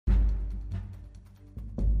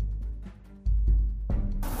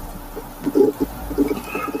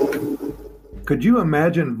Could you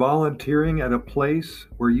imagine volunteering at a place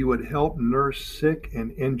where you would help nurse sick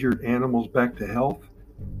and injured animals back to health?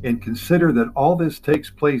 And consider that all this takes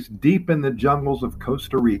place deep in the jungles of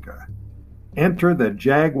Costa Rica. Enter the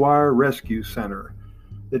Jaguar Rescue Center.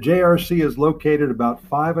 The JRC is located about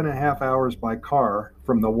 5.5 hours by car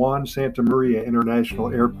from the Juan Santa Maria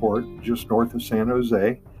International Airport, just north of San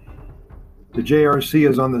Jose. The JRC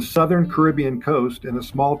is on the southern Caribbean coast in a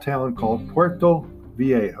small town called Puerto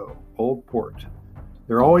Viejo, Old Port.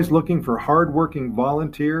 They're always looking for hardworking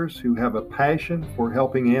volunteers who have a passion for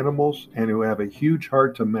helping animals and who have a huge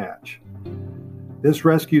heart to match. This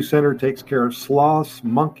rescue center takes care of sloths,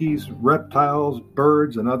 monkeys, reptiles,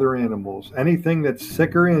 birds, and other animals. Anything that's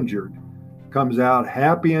sick or injured comes out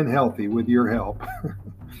happy and healthy with your help.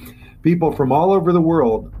 People from all over the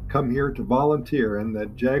world come here to volunteer, and the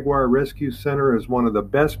Jaguar Rescue Center is one of the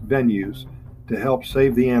best venues to help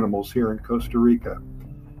save the animals here in Costa Rica.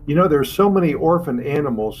 You know, there's so many orphaned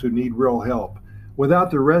animals who need real help. Without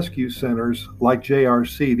the rescue centers like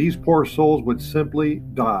JRC, these poor souls would simply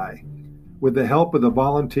die. With the help of the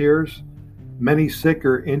volunteers, many sick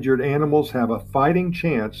or injured animals have a fighting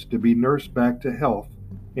chance to be nursed back to health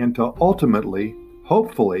and to ultimately,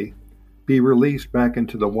 hopefully, be released back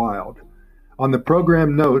into the wild. On the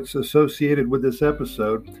program notes associated with this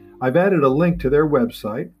episode, I've added a link to their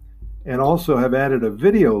website and also have added a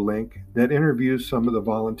video link that interviews some of the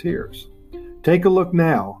volunteers. Take a look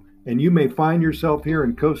now, and you may find yourself here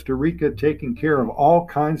in Costa Rica taking care of all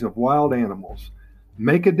kinds of wild animals.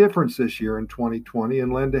 Make a difference this year in 2020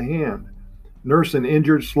 and lend a hand. Nurse an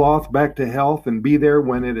injured sloth back to health and be there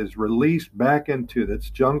when it is released back into its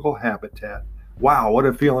jungle habitat. Wow, what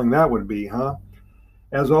a feeling that would be, huh?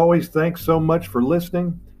 As always, thanks so much for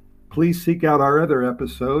listening. Please seek out our other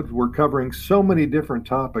episodes. We're covering so many different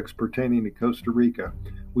topics pertaining to Costa Rica.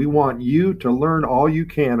 We want you to learn all you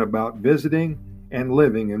can about visiting and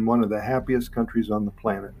living in one of the happiest countries on the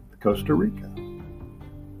planet, Costa Rica.